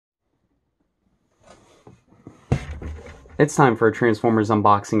It's time for a Transformers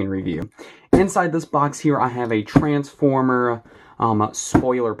unboxing and review. Inside this box here, I have a Transformer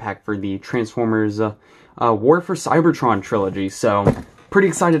spoiler pack for the Transformers War For Cybertron trilogy. So, pretty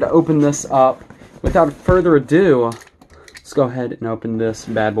excited to open this up. Without further ado, let's go ahead and open this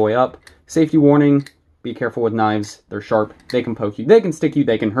bad boy up. Safety warning, be careful with knives. They're sharp, they can poke you, they can stick you,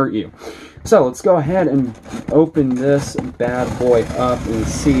 they can hurt you. So, let's go ahead and open this bad boy up and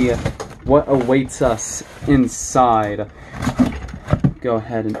see what awaits us inside. Go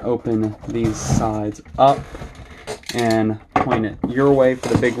ahead and open these sides up and point it your way for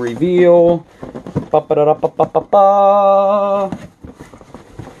the big reveal. Ba-ba-da-da-ba-ba-ba-ba.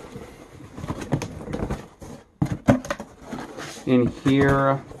 In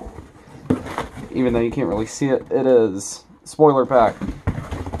here, even though you can't really see it, it is spoiler pack.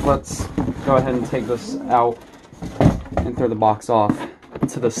 Let's go ahead and take this out and throw the box off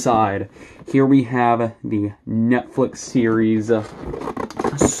to the side. Here we have the Netflix series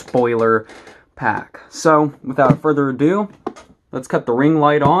spoiler pack. So, without further ado, let's cut the ring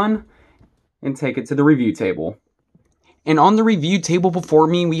light on and take it to the review table. And on the review table before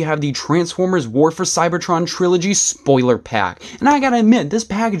me, we have the Transformers War For Cybertron trilogy spoiler pack. And I gotta admit, this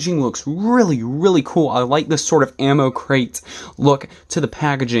packaging looks really, really cool. I like this sort of ammo crate look to the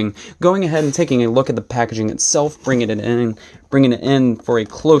packaging. Going ahead and taking a look at the packaging itself, bringing it in for a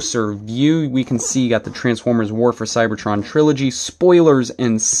closer view, we can see you got the Transformers War For Cybertron trilogy spoilers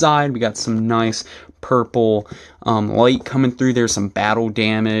inside. We got some nice purple light coming through there, some battle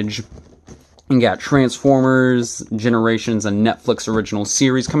damage. You got Transformers, Generations, and Netflix original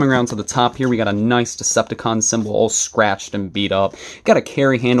series. Coming around to the top here, we got a nice Decepticon symbol all scratched and beat up. Got a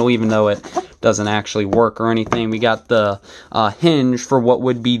carry handle, even though it doesn't actually work or anything. We got the hinge for what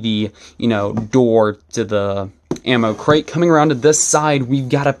would be the, door to the ammo crate. Coming around to this side, we've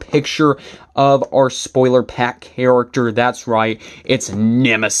got a picture of our spoiler pack character. That's right, it's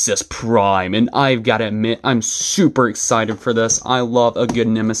Nemesis Prime, and I've got to admit, I'm super excited for this. I love a good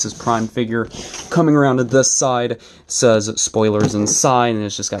Nemesis Prime figure. Coming around to this side, says spoilers inside, and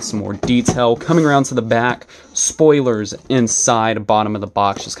it's just got some more detail. Coming around to the back, spoilers inside. Bottom of the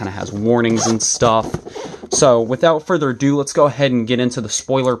box just kind of has warnings and stuff. So, without further ado, let's go ahead and get into the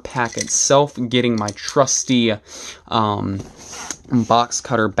spoiler pack itself. Getting my trusty box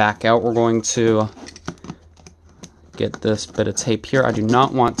cutter back out. We're going to get this bit of tape here. I do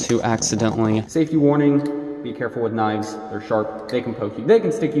not want to accidentally... Safety warning, be careful with knives. They're sharp, they can poke you, they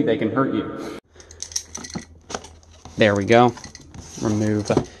can stick you, they can hurt you. There we go. Remove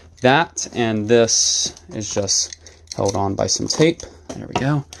that, and this is just held on by some tape. There we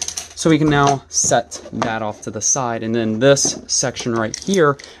go. So we can now set that off to the side, and then this section right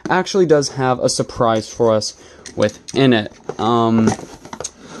here actually does have a surprise for us within it.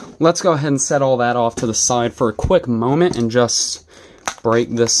 Let's go ahead and set all that off to the side for a quick moment and just break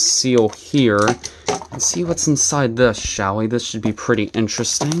this seal here and see what's inside this, shall we? This should be pretty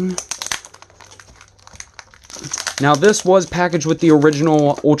interesting. Now, this was packaged with the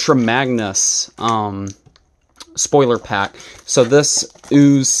original Ultra Magnus spoiler pack, so this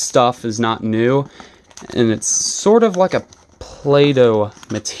ooze stuff is not new, and it's sort of like a Play-Doh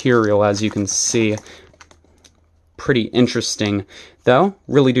material, as you can see. Pretty interesting, though.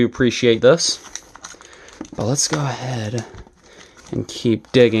 Really do appreciate this. But let's go ahead and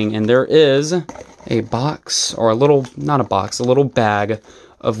keep digging, and there is a box, or a little, not a box, a little bag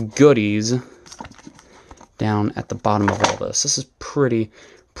of goodies down at the bottom of all this. This is pretty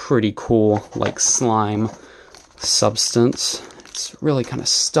cool, like slime substance. It's really kind of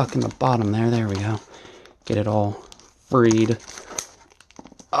stuck in the bottom there. There we go. Get it all freed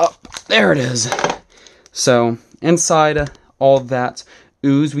up. There it is. So, inside all that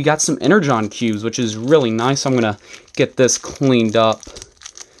ooze, we got some Energon cubes, which is really nice. I'm going to get this cleaned up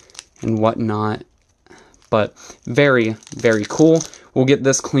and whatnot. But very, very cool. We'll get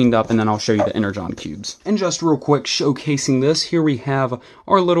this cleaned up, and then I'll show you the Energon cubes. And just real quick, showcasing this, here we have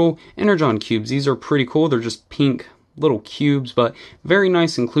our little Energon cubes. These are pretty cool. They're just pink little cubes, but very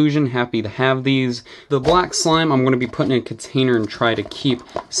nice inclusion. Happy to have these. The black slime I'm going to be putting in a container and try to keep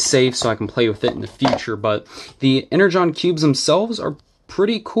safe so I can play with it in the future, but the Energon cubes themselves are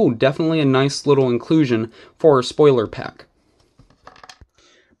pretty cool. Definitely a nice little inclusion for our spoiler pack.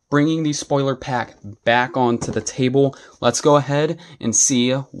 Bringing the spoiler pack back onto the table, let's go ahead and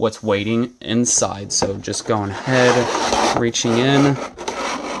see what's waiting inside. So just going ahead, reaching in.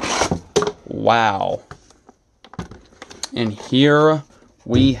 Wow. And here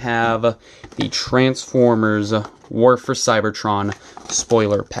we have the Transformers War For Cybertron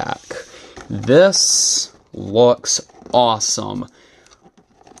spoiler pack. This looks awesome.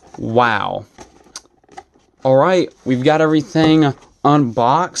 Wow. Alright, we've got everything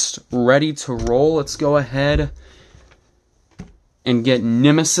unboxed, ready to roll. Let's go ahead and get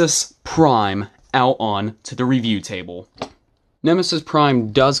Nemesis Prime out on to the review table. Nemesis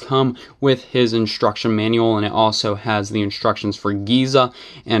Prime does come with his instruction manual, and it also has the instructions for Giza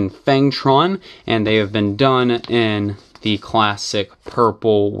and Fangtron, and they have been done in the classic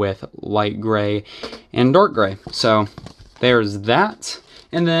purple with light gray and dark gray. So there's that.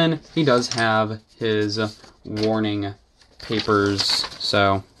 And then he does have his warning papers.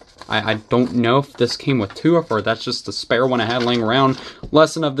 So I don't know if this came with two or that's just the spare one I had laying around.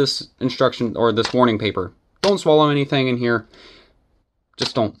 Lesson of this instruction or this warning paper: don't swallow anything in here.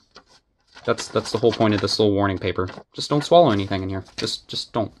 Just don't. That's the whole point of this little warning paper. Just don't swallow anything in here.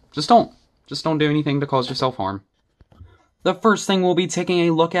 Just don't. Just don't do anything to cause yourself harm. The first thing we'll be taking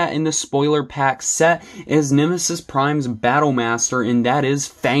a look at in the spoiler pack set is Nemesis Prime's Battle Master, and that is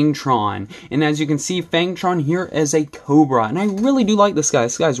Fangtron. And as you can see, Fangtron here is a Cobra, and I really do like this guy.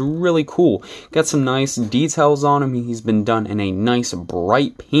 This guy's really cool. Got some nice details on him. He's been done in a nice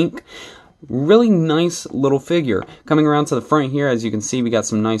bright pink. Really nice little figure. Coming around to the front here, as you can see, we got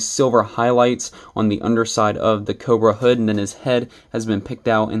some nice silver highlights on the underside of the Cobra hood, and then his head has been picked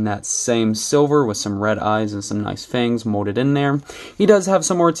out in that same silver with some red eyes and some nice fangs molded in there. He does have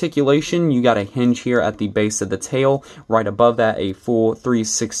some articulation. You got a hinge here at the base of the tail. Right above that, a full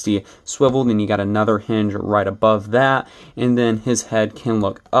 360 swivel. Then you got another hinge right above that, and then his head can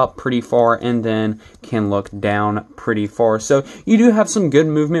look up pretty far and then can look down pretty far. So you do have some good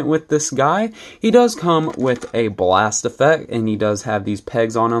movement with this guy. He does come with a blast effect, and he does have these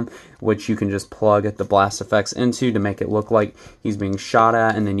pegs on him, which you can just plug the blast effects into to make it look like he's being shot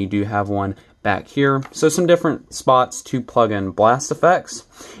at, and then you do have one back here. So some different spots to plug in blast effects.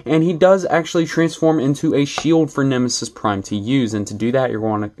 And he does actually transform into a shield for Nemesis Prime to use, and to do that, you're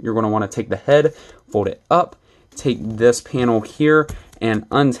going to want to take the head, fold it up, take this panel here, and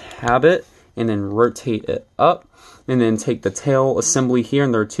untab it, and then rotate it up. And then take the tail assembly here,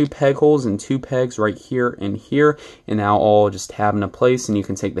 and there are two peg holes and two pegs right here and here, and now all just tab into place. And you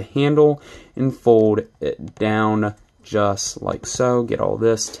can take the handle and fold it down just like so. Get all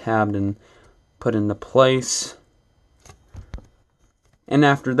this tabbed and put into place. And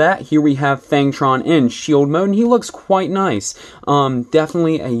after that, here we have Fangtron in shield mode, and he looks quite nice.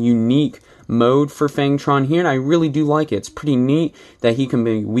 Definitely a unique mode for Fangtron here, and I really do like it. It's pretty neat that he can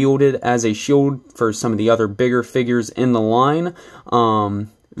be wielded as a shield for some of the other bigger figures in the line.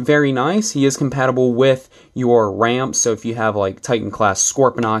 Very nice. He is compatible with your ramps, so if you have like Titan class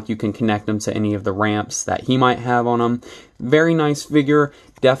Scorponok, you can connect them to any of the ramps that he might have on him. Very nice figure.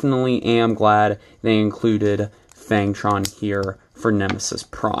 Definitely am glad they included Fangtron here for Nemesis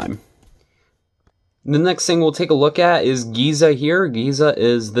Prime. The next thing we'll take a look at is Giza here. Giza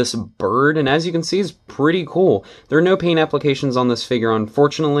is this bird, and as you can see, is pretty cool. There are no paint applications on this figure,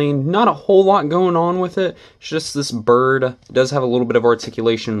 unfortunately. Not a whole lot going on with it. It's just this bird. It does have a little bit of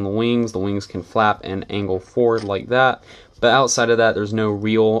articulation in the wings. The wings can flap and angle forward like that. But outside of that, there's no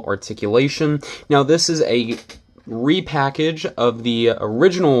real articulation. Now, this is a repackage of the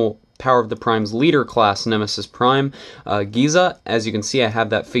original Power of the Prime's leader class Nemesis Prime, Giza. As you can see, I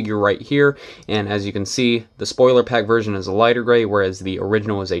have that figure right here, and as you can see, the spoiler pack version is a lighter gray, whereas the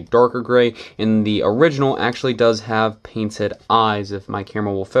original is a darker gray, and the original actually does have painted eyes. If my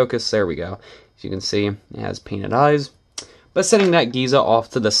camera will focus, there we go. As you can see, it has painted eyes. But setting that Giza off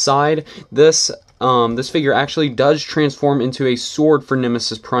to the side, this figure actually does transform into a sword for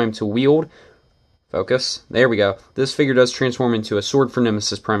Nemesis Prime to wield. Focus. There we go. This figure does transform into a sword for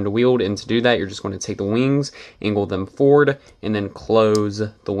Nemesis Prime to wield, and to do that, you're just going to take the wings, angle them forward, and then close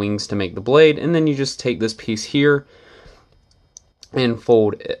the wings to make the blade, and then you just take this piece here and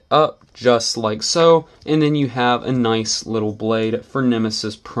fold it up just like so, and then you have a nice little blade for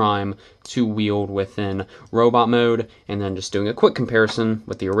Nemesis Prime to wield within robot mode. And then just doing a quick comparison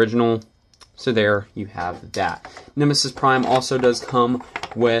with the original, so there you have that. Nemesis Prime also does come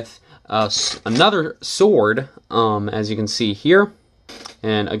with another sword, as you can see here,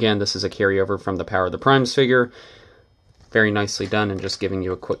 and again, this is a carryover from the Power of the Primes figure. Very nicely done, and just giving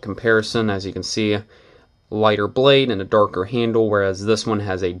you a quick comparison. As you can see, lighter blade and a darker handle, whereas this one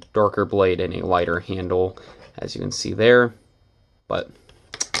has a darker blade and a lighter handle, as you can see there. But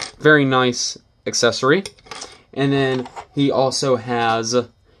very nice accessory. And then he also has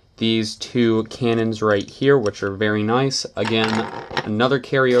these two cannons right here, which are very nice. Again, another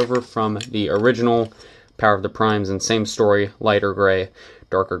carryover from the original Power of the Primes, and same story, lighter gray,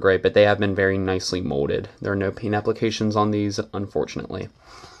 darker gray, but they have been very nicely molded. There are no paint applications on these, unfortunately.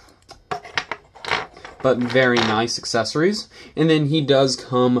 but very nice accessories. And then he does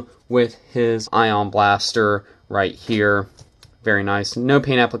come with his ion blaster right here. Very nice. No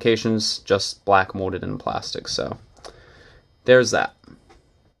paint applications, just black molded in plastic. So there's that.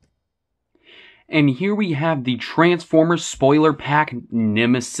 And here we have the Transformers Spoiler Pack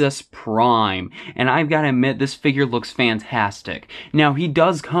Nemesis Prime. And I've got to admit, this figure looks fantastic. Now, he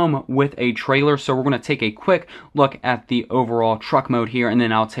does come with a trailer, so we're going to take a quick look at the overall truck mode here, and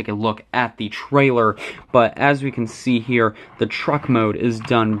then I'll take a look at the trailer. But as we can see here, the truck mode is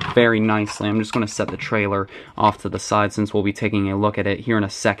done very nicely. I'm just going to set the trailer off to the side since we'll be taking a look at it here in a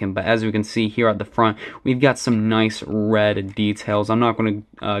second. But as we can see here at the front, we've got some nice red details. I'm not going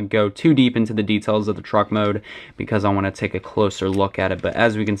to go too deep into the details of the truck mode because I want to take a closer look at it. But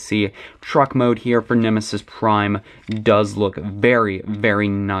as we can see, truck mode here for Nemesis Prime does look very, very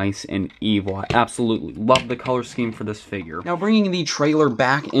nice and evil. I absolutely love the color scheme for this figure. Now, bringing the trailer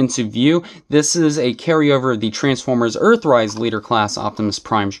back into view, this is a carryover of the Transformers Earthrise Leader Class Optimus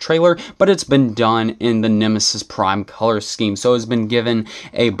Prime's trailer, but it's been done in the Nemesis Prime color scheme. So it's been given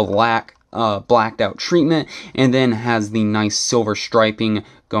a blacked out treatment, and then has the nice silver striping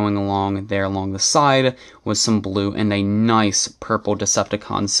going along there along the side with some blue and a nice purple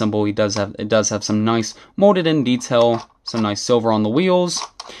Decepticon symbol. It does have some nice molded in detail, some nice silver on the wheels.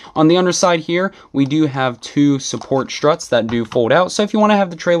 On the underside here, we do have two support struts that do fold out. So if you want to have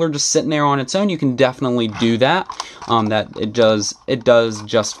the trailer just sitting there on its own, you can definitely do that. It does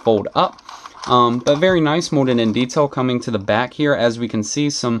just fold up. But very nice molded in detail coming to the back here. As we can see,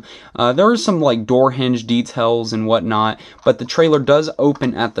 there are some like door hinge details and whatnot, but the trailer does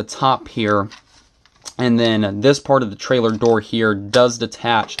open at the top here, and then this part of the trailer door here does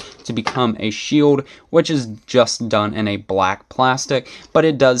detach to become a shield, which is just done in a black plastic, but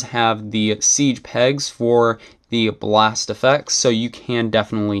it does have the siege pegs for the blast effects, so you can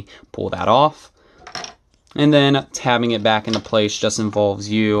definitely pull that off. And then tabbing it back into place just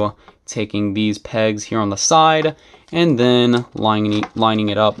involves you taking these pegs here on the side and then lining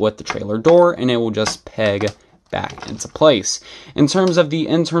it up with the trailer door, and it will just peg back into place. In terms of the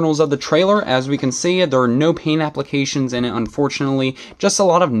internals of the trailer, as we can see, there are no paint applications in it, unfortunately. Just a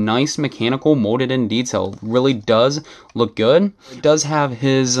lot of nice mechanical molded in detail. Really does look good. It does have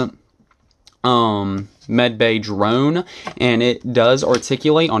his medbay drone, and it does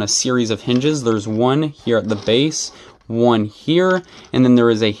articulate on a series of hinges. There's one here at the base, one here, and then there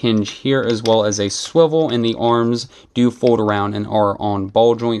is a hinge here as well as a swivel, and the arms do fold around and are on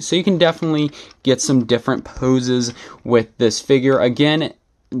ball joints, so you can definitely get some different poses with this figure. Again,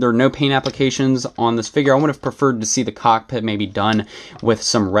 there are no paint applications on this figure. I would have preferred to see the cockpit maybe done with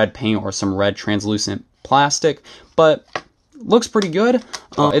some red paint or some red translucent plastic, but looks pretty good.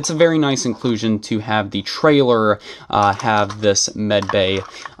 It's a very nice inclusion to have the trailer have this medbay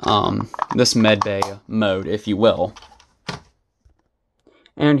mode, if you will.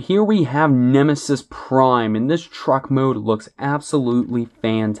 And here we have Nemesis Prime, and this truck mode looks absolutely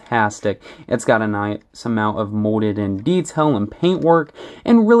fantastic. It's got a nice amount of molded in detail and paintwork,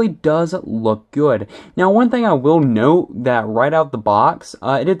 and really does look good. Now, one thing I will note that right out the box,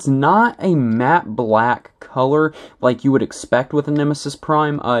 it's not a matte black color like you would expect with a Nemesis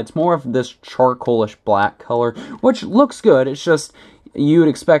Prime. It's more of this charcoalish black color, which looks good. It's just you would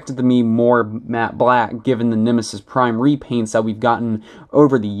expect it to be more matte black given the Nemesis Prime repaints that we've gotten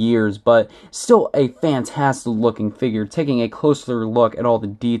over the years, but still a fantastic looking figure. Taking a closer look at all the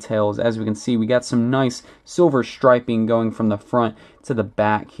details, as we can see, we got some nice silver striping going from the front to the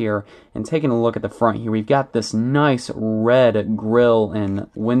back here. And taking a look at the front here, we've got this nice red grille and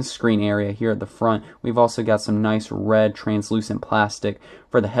windscreen area here at the front. We've also got some nice red translucent plastic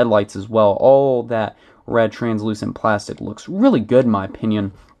for the headlights as well. All that red translucent plastic looks really good in my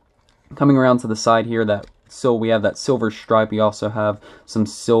opinion. Coming around to the side here, we have that silver stripe. We also have some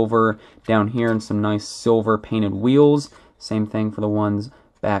silver down here and some nice silver painted wheels. Same thing for the ones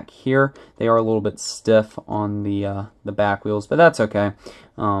back here. They are a little bit stiff on the back wheels, but that's okay.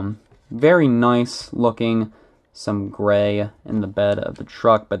 Very nice looking. Some gray in the bed of the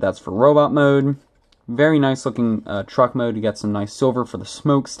truck, but that's for robot mode. Very nice looking truck mode. You got some nice silver for the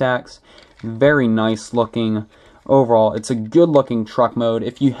smokestacks. Very nice looking. Overall, it's a good looking truck mode.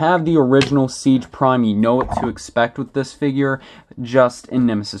 If you have the original Siege Prime, you know what to expect with this figure, just in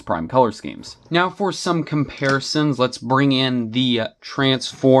Nemesis Prime color schemes. Now for some comparisons, let's bring in the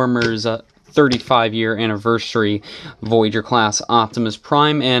Transformers 35-year anniversary Voyager class Optimus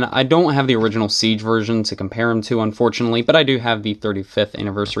Prime, and I don't have the original Siege version to compare him to, unfortunately, but I do have the 35th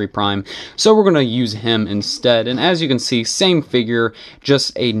anniversary Prime, so we're going to use him instead. And as you can see, same figure,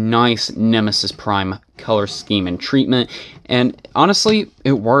 just a nice Nemesis Prime color scheme and treatment, and honestly,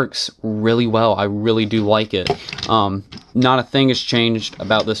 it works really well. I really do like it. Not a thing has changed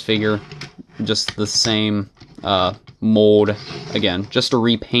about this figure, just the same mold, again, just a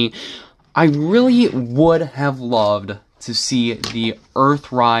repaint. I really would have loved to see the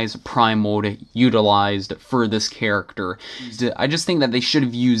Earthrise Prime mold utilized for this character. I just think that they should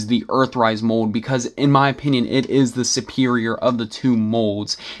have used the Earthrise mold because, in my opinion, it is the superior of the two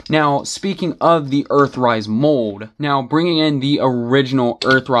molds. Now, speaking of the Earthrise mold, now bringing in the original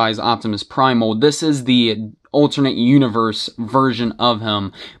Earthrise Optimus Prime mold, this is the alternate universe version of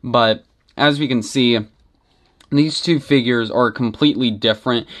him, but as we can see, these two figures are completely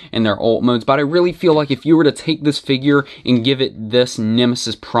different in their alt modes, but I really feel like if you were to take this figure and give it this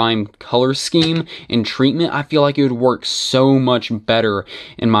Nemesis Prime color scheme and treatment, I feel like it would work so much better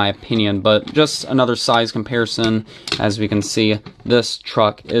in my opinion. But just another size comparison, as we can see, this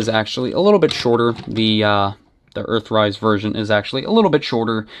truck is actually a little bit shorter. The Earthrise version is actually a little bit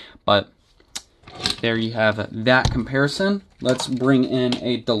shorter, but there you have that comparison. Let's bring in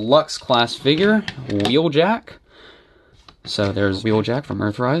a deluxe class figure, Wheeljack. So there's Wheeljack from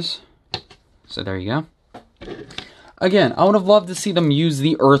Earthrise. So there you go. Again, I would have loved to see them use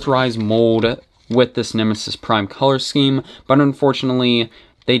the Earthrise mold with this Nemesis Prime color scheme, but unfortunately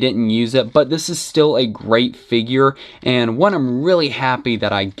they didn't use it. But this is still a great figure, and one I'm really happy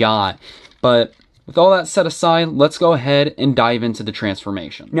that I got. But with all that set aside, let's go ahead and dive into the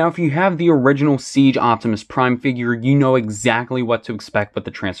transformation. Now, if you have the original Siege Optimus Prime figure, you know exactly what to expect with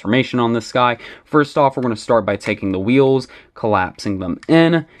the transformation on this guy. First off, we're going to start by taking the wheels, collapsing them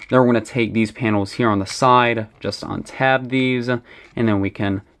in. Then we're going to take these panels here on the side, just untab these, and then we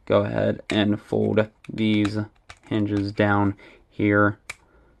can go ahead and fold these hinges down here.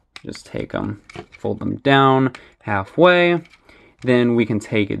 Just take them, fold them down halfway. Then we can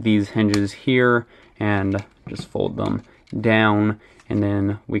take these hinges here and just fold them down, and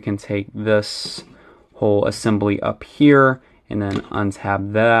then we can take this whole assembly up here and then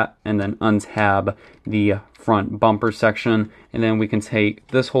untab that, and then untab the front bumper section, and then we can take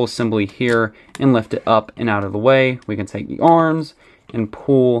this whole assembly here and lift it up and out of the way. We can take the arms and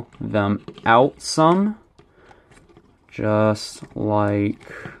pull them out some, just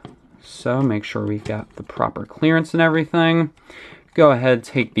like so. Make sure we've got the proper clearance and everything. Go ahead,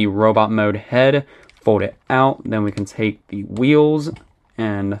 take the robot mode head, fold it out, then we can take the wheels,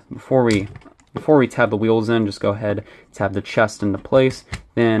 and before we tab the wheels in, just go ahead, tab the chest into place,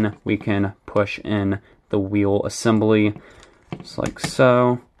 then we can push in the wheel assembly, just like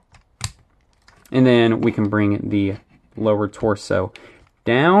so, and then we can bring the lower torso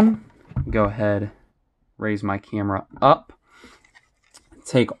down. Go ahead, raise my camera up,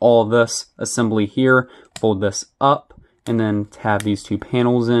 take all this assembly here, fold this up, and then tab these two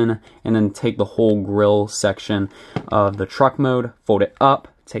panels in, and then take the whole grill section of the truck mode, fold it up,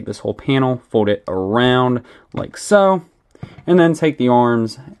 take this whole panel, fold it around like so, and then take the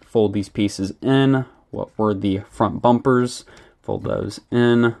arms, fold these pieces in, what were the front bumpers, fold those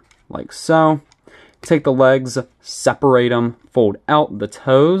in like so, take the legs, separate them, fold out the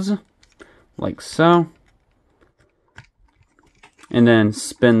toes like so, and then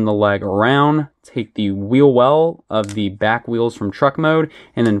spin the leg around, take the wheel well of the back wheels from truck mode,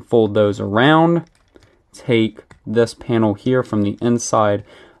 and then fold those around. Take this panel here from the inside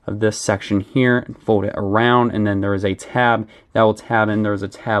of this section here, and fold it around, and then there is a tab that will tab in. There's a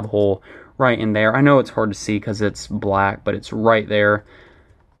tab hole right in there. I know it's hard to see because it's black, but it's right there.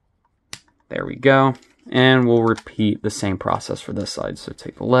 There we go. And we'll repeat the same process for this side. So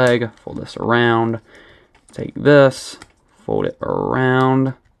take the leg, fold this around, take this, fold it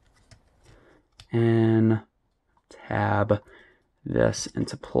around, and tab this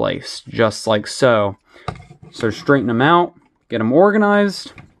into place, just like so. So straighten them out, get them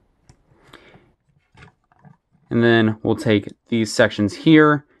organized, and then we'll take these sections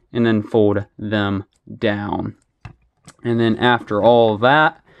here and then fold them down. And then after all of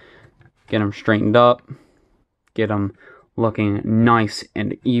that, get them straightened up, get them looking nice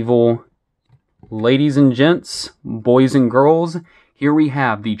and evil. Ladies and gents, boys and girls, here we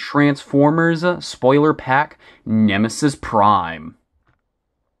have the Transformers Spoiler Pack Nemesis Prime.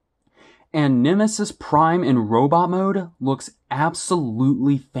 And Nemesis Prime in robot mode looks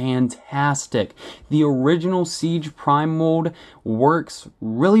absolutely fantastic. The original Siege Prime mold works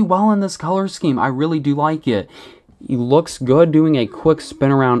really well in this color scheme. I really do like it. He looks good. Doing a quick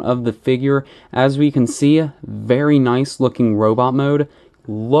spin around of the figure. As we can see, very nice looking robot mode.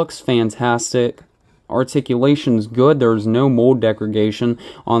 Looks fantastic. Articulation's good. There's no mold degradation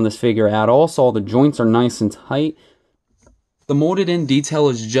on this figure at all, so all the joints are nice and tight. The molded in detail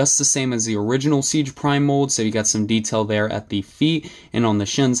is just the same as the original Siege Prime mold, so you got some detail there at the feet and on the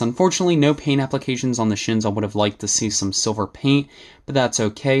shins. Unfortunately, no paint applications on the shins. I would have liked to see some silver paint, but that's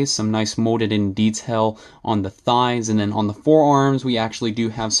okay. Some nice molded in detail on the thighs, and then on the forearms, we actually do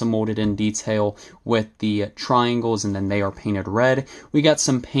have some molded in detail with the triangles, and then they are painted red. We got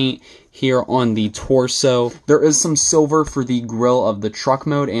some paint here on the torso. There is some silver for the grill of the truck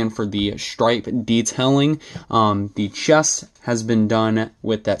mode and for the stripe detailing. The chest has been done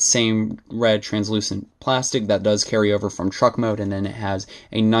with that same red translucent plastic that does carry over from truck mode, and then it has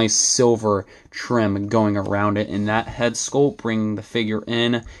a nice silver trim going around it, and that head sculpt bringing the figure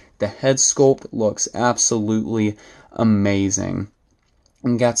in. The head sculpt looks absolutely amazing.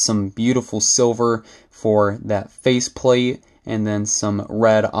 And got some beautiful silver for that faceplate, and then some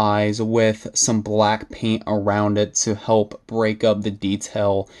red eyes with some black paint around it to help break up the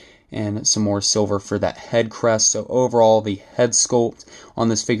detail, and some more silver for that head crest. So overall, the head sculpt on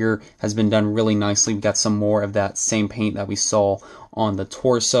this figure has been done really nicely. We got some more of that same paint that we saw on the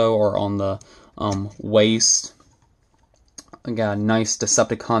torso or on the waist. I got a nice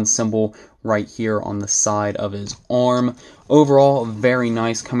Decepticon symbol right here on the side of his arm. Overall, very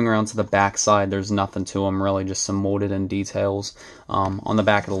nice. Coming around to the back side, there's nothing to him really, just some molded in details on the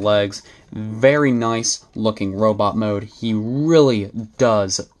back of the legs. Very nice looking robot mode. He really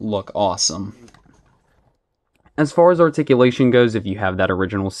does look awesome. As far as articulation goes, if you have that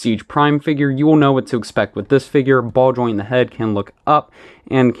original Siege Prime figure, you will know what to expect with this figure. Ball joint in the head can look up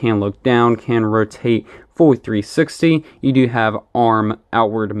and can look down, can rotate fully 360. You do have arm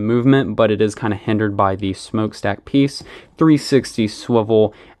outward movement, but it is kind of hindered by the smokestack piece. 360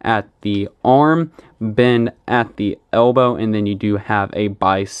 swivel at the arm, bend at the elbow, and then you do have a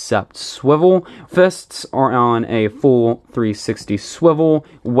bicep swivel. Fists are on a full 360 swivel.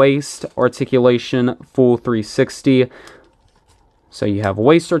 Waist articulation, full 360. So you have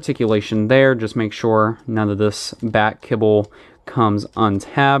waist articulation there. Just make sure none of this back kibble comes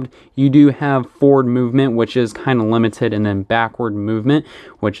untabbed. You do have forward movement, which is kind of limited, and then backward movement,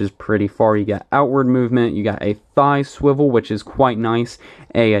 which is pretty far. You got outward movement, you got a thigh swivel, which is quite nice,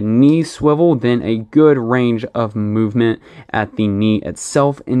 a knee swivel, then a good range of movement at the knee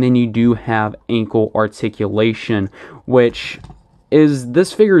itself, and then you do have ankle articulation, which is,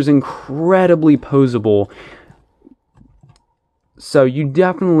 this figure is incredibly posable. So you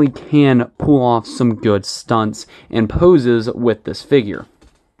definitely can pull off some good stunts and poses with this figure.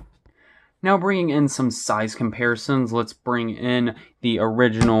 Now bringing in some size comparisons, let's bring in the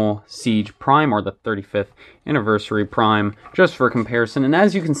original Siege Prime, or the 35th Anniversary Prime, just for comparison. And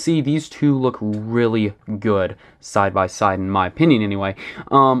as you can see, these two look really good side by side, in my opinion anyway.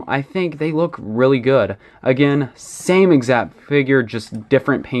 I think they look really good. Again, same exact figure, just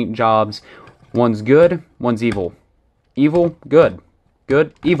different paint jobs. One's good, one's evil. Evil, good.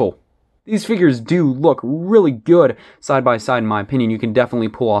 Good, evil. These figures do look really good side by side, in my opinion. You can definitely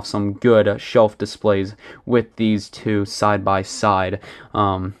pull off some good shelf displays with these two side by side.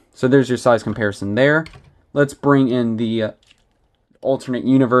 So there's your size comparison there. Let's bring in the alternate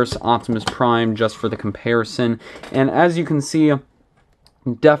universe Optimus Prime just for the comparison. And as you can see,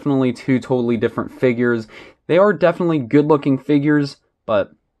 definitely two totally different figures. They are definitely good looking figures,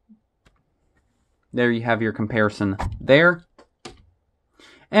 but there you have your comparison there.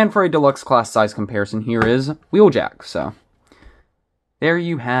 And for a deluxe class size comparison, here is Wheeljack. So there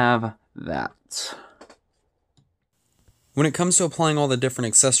you have that. When it comes to applying all the different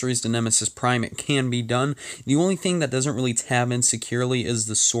accessories to Nemesis Prime, it can be done. The only thing that doesn't really tab in securely is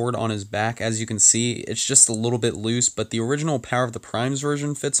the sword on his back. As you can see, it's just a little bit loose, but the original Power of the Primes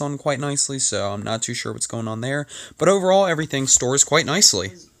version fits on quite nicely, so I'm not too sure what's going on there. But overall, everything stores quite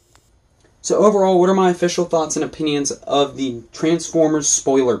nicely. So overall, what are my official thoughts and opinions of the Transformers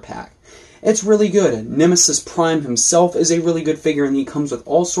spoiler pack? It's really good. Nemesis Prime himself is a really good figure, and he comes with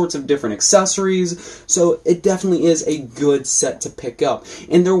all sorts of different accessories, so it definitely is a good set to pick up.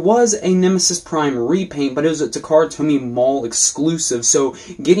 And there was a Nemesis Prime repaint, but it was a Takara Mall exclusive, so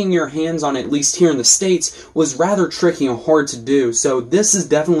getting your hands on it, at least here in the States, was rather tricky and hard to do. So this is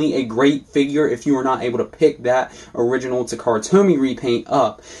definitely a great figure if you were not able to pick that original Takara repaint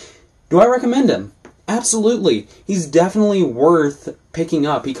up. Do I recommend him? Absolutely. He's definitely worth picking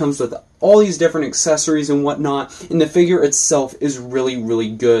up. He comes with all these different accessories and whatnot, and the figure itself is really,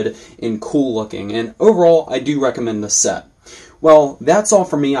 really good and cool looking. And overall, I do recommend this set. Well, that's all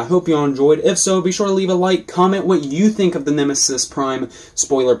from me. I hope you all enjoyed. If so, be sure to leave a like, comment what you think of the Nemesis Prime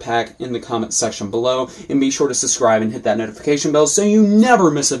spoiler pack in the comment section below, and be sure to subscribe and hit that notification bell so you never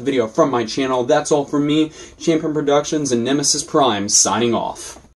miss a video from my channel. That's all from me, Champion Productions and Nemesis Prime, signing off.